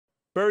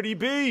Birdie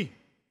B.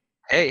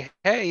 Hey,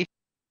 hey,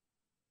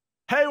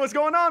 Hey, what's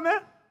going on, man?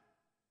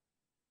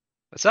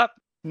 what's up?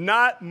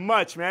 Not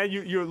much, man.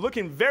 You're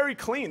looking very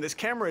clean. This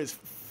camera is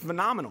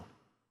phenomenal.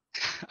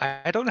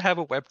 I don't have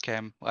a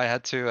webcam. I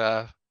had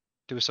to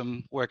do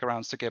some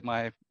workarounds to get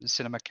my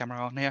cinema camera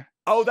on here.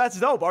 Oh, that's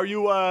dope. Are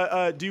you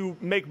do you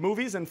make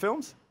movies and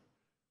films?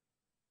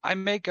 I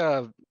make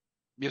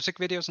music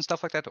videos and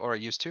stuff like that, or I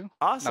used to.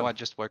 Awesome. Now I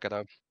just work at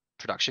a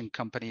production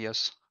company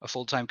as a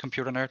full-time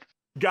computer nerd.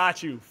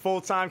 Got you.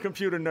 Full-time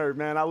computer nerd,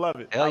 man. I love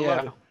it. Hell I yeah.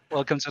 love it.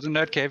 Welcome to the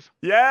Nerd Cave.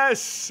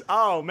 Yes.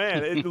 Oh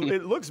man, it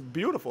looks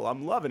beautiful.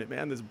 I'm loving it,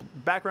 man. This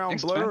background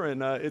Thanks, blur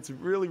and it's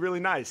really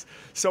really nice.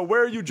 So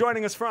where are you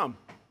joining us from?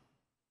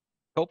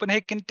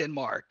 Copenhagen,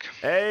 Denmark.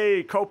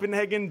 Hey,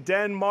 Copenhagen,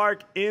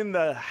 Denmark in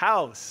the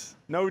house.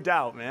 No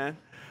doubt, man.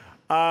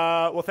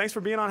 Well, thanks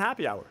for being on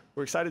Happy Hour.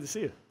 We're excited to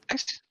see you.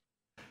 Thanks.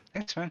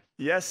 Thanks, man.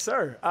 Yes,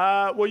 sir.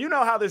 Well, you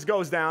know how this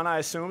goes down, I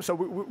assume. So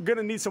we're going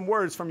to need some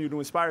words from you to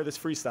inspire this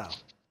freestyle.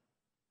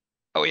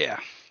 Oh yeah.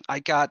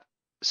 I got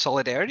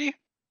Solidarity,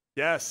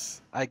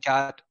 Yes. I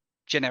got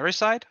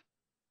Genericide,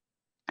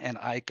 and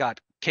I got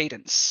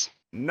Cadence.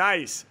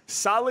 Nice.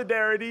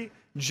 Solidarity,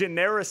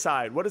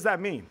 genericide. What does that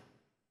mean?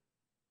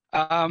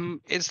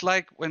 It's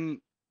like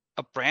when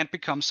a brand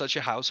becomes such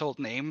a household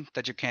name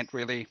that you can't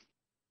really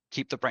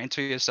keep the brand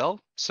to yourself.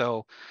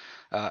 So,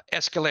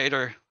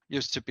 escalator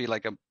used to be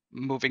like a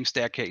moving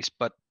staircase,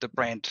 but the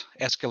brand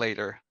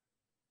escalator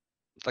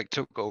like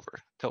took over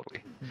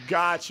totally.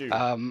 Got you.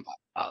 I'll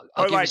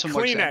Or give like you some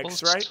more Kleenex,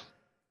 examples. right?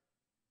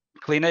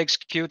 Kleenex,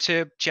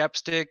 Q-tip,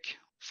 chapstick,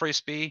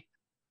 frisbee.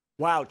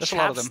 Wow, There's a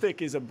lot of them.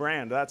 chapstick is a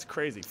brand. That's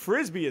crazy.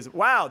 Frisbee is,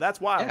 wow, that's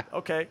wild. Yeah.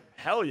 Okay.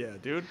 Hell yeah,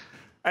 dude.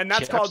 And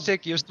that's called,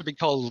 Chapstick used to be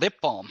called lip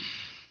balm.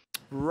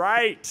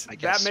 right. I That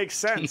guess. makes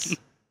sense.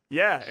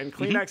 Yeah, and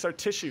Kleenex are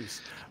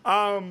tissues.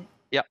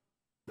 Yep.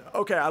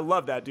 Okay, I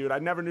love that, dude. I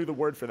never knew the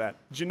word for that.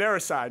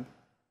 Genericide.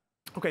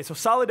 Okay, so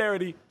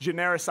solidarity,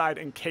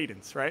 genericide, and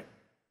cadence, right?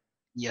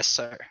 Yes,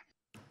 sir.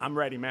 I'm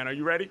ready, man. Are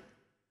you ready?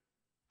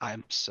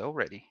 I'm so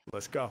ready.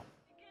 Let's go.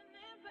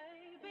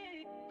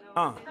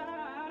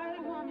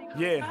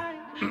 Yeah.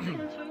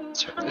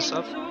 Turn this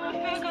up.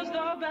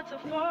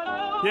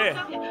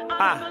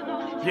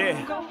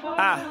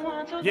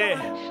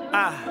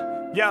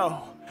 Yeah.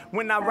 Yo.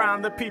 When I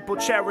rhyme, the people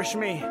cherish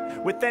me.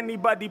 With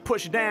anybody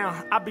pushed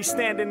down, I be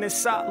standing in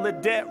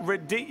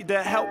solidarity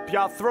to help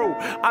y'all through.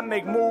 I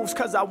make moves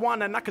cause I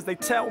wanna, not cause they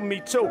tell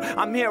me to.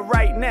 I'm here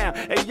right now,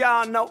 and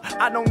y'all know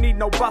I don't need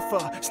no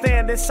buffer.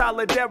 Stand in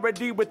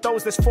solidarity with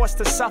those that's forced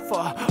to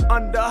suffer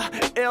under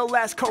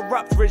ill-ass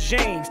corrupt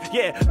regimes.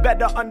 Yeah,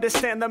 better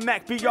understand the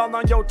Mac, be all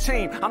on your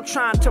team. I'm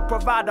trying to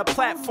provide a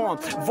platform,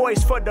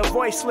 voice for the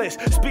voiceless.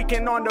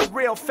 Speaking on the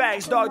real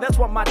facts, dog, that's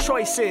what my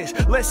choice is.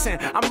 Listen,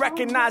 I'm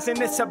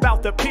recognizing it's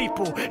about the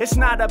people, it's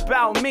not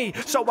about me,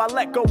 so I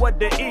let go of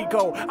the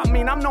ego. I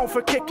mean, I'm known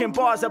for kicking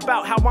bars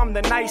about how I'm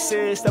the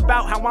nicest,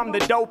 about how I'm the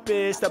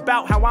dopest,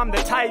 about how I'm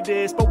the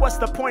tightest. But what's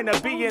the point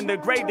of being the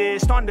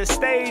greatest on the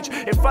stage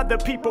if other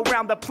people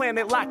around the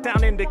planet locked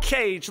down in the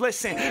cage?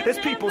 Listen, there's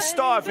people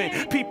starving,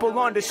 people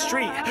on the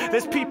street,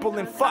 there's people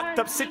in fucked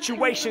up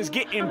situations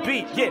getting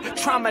beat, yeah,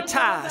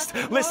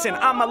 traumatized. Listen,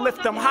 I'ma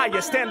lift them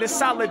higher, stand in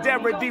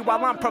solidarity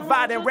while I'm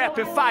providing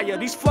rapid fire.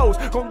 These flows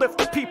gon' lift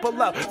the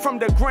people up from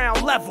the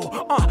ground level.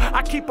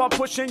 I keep on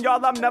pushing,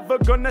 y'all, I'm never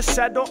gonna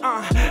settle.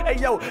 Hey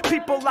yo,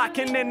 people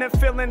locking in and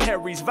feeling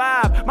Harry's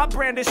vibe. My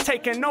brand is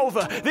taking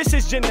over, this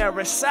is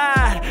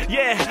Genericide.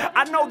 Yeah,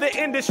 I know the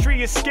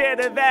industry is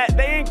scared of that.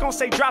 They ain't gonna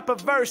say drop a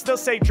verse, they'll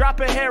say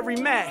drop a Harry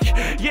Mack.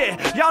 Yeah,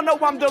 y'all know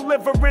I'm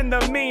delivering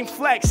the mean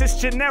flex. It's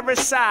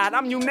Genericide,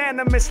 I'm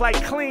unanimous like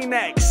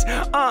Kleenex.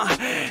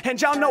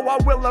 And y'all know I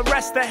will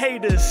arrest the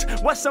haters.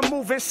 What's a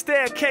moving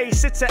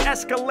staircase? It's an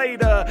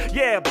escalator.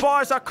 Yeah,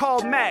 bars are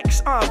called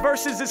Max.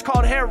 Verses is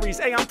called Harry's.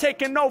 Hey, I'm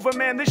taking over,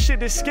 man. This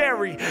shit is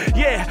scary.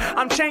 Yeah,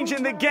 I'm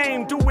changing the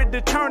game. Do it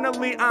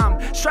eternally.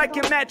 I'm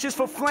striking matches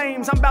for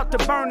flames. I'm about to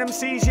burn them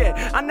seas.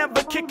 Yeah, I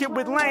never kick it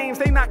with lames.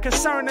 They not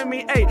concerning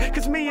me. Hey,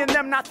 cause me and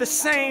them not the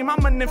same.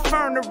 I'm an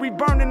infernary,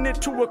 burning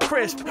it to a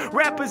crisp.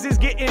 Rappers is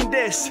getting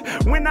this.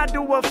 When I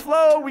do a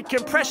flow, we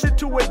can press it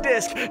to a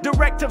disc.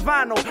 Direct to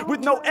vinyl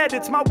with no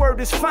edits. My word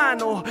is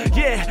final.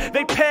 Yeah,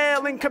 they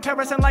pale in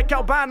comparison like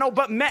albino,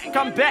 but Mac,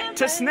 I'm back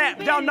to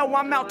snap. Y'all know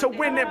I'm out to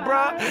win it,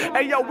 bruh.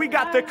 Hey yo, we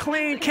got the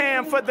clean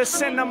cam for the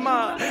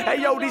cinema.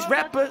 Hey yo, these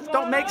rappers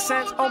don't make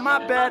sense. Oh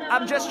my bad,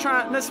 I'm just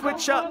trying to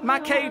switch up my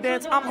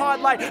cadence. I'm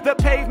hard like the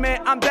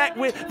pavement, I'm back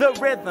with the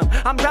rhythm.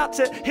 I'm about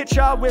to hit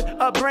y'all with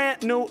a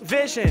brand new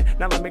vision.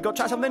 Now let me go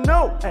try something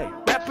new. Hey,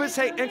 rappers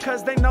hating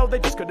cause they know they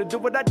just couldn't do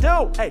what I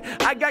do. Hey,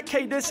 I got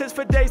cadences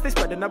for days, they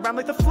spreading around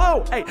like the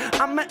flu. Hey,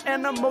 I'm an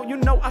animal, you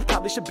know I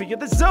probably should be in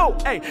the zoo.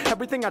 Hey,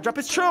 everything I drop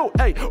is true.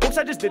 Hey, oops,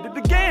 I just did it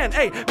again.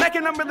 Hey, Mac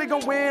and I'm really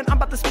gonna win. I'm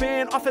about to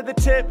spin off of the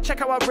tip. Check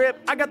how I rip.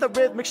 I got the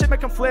rhythmic shit,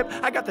 make 'em flip.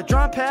 I got the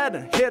drum pad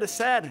and hit the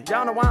sad.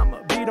 Y'all know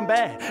I'ma beat 'em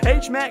bad.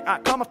 H-Mac, I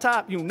come off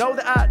top. You know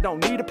that I don't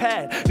need a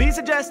pad. These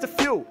are just a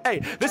few. Hey,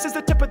 this is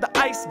the tip of the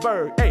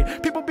iceberg. Hey,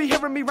 people be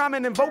hearing me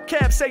rhyming in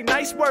vocab, say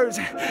nice words.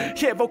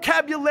 Yeah,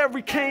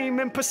 vocabulary came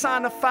in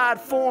personified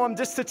form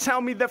just to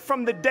tell me that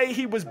from the day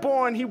he was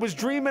born, he was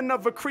dreaming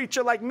of a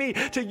creature like me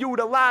to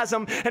utilize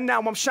him. And now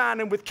I'm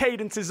shining with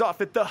cadences off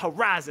at the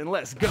horizon.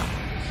 Let's go.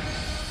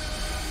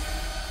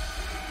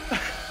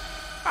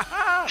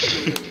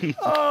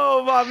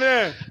 Oh, my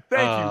man.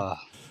 Thank you.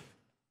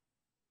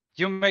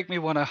 You make me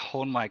want to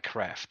hone my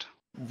craft.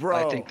 Bro.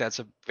 I think that's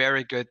a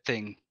very good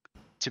thing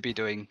to be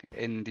doing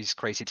in these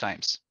crazy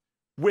times.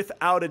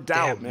 Without a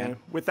doubt, Damn, man.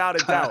 Without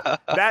a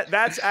doubt.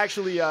 That's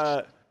actually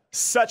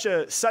such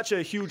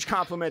a huge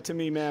compliment to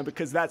me, man,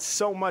 because that's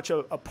so much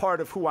a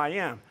part of who I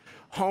am,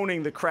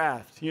 honing the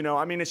craft. You know,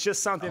 I mean, it's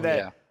just something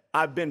that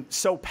I've been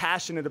so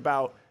passionate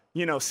about,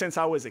 you know, since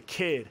I was a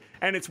kid.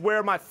 And it's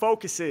where my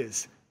focus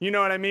is. You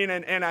know what I mean?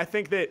 And I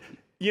think that,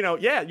 you know,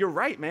 yeah, you're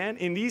right, man.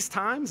 In these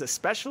times,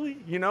 especially,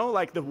 you know,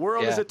 like the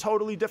world is a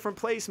totally different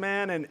place,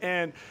 man.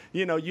 And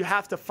you know, you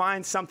have to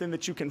find something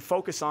that you can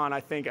focus on.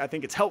 I think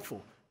it's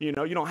helpful. You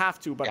know, you don't have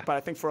to, but I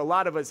think for a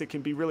lot of us, it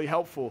can be really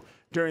helpful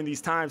during these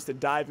times to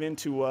dive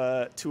into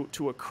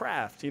to a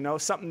craft. You know,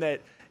 something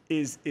that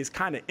is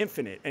kind of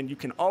infinite, and you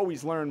can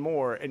always learn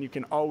more, and you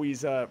can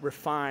always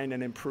refine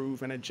and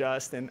improve and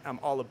adjust. And I'm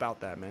all about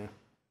that, man.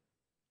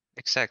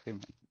 Exactly.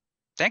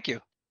 Thank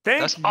you.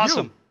 That's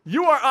awesome.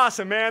 You are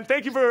awesome, man.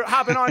 Thank you for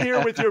hopping on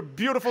here with your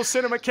beautiful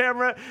cinema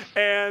camera.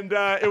 And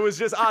it was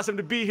just awesome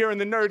to be here in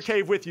the Nerd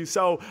Cave with you.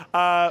 So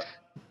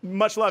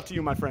much love to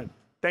you, my friend.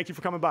 Thank you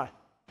for coming by.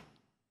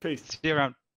 Peace. See you around.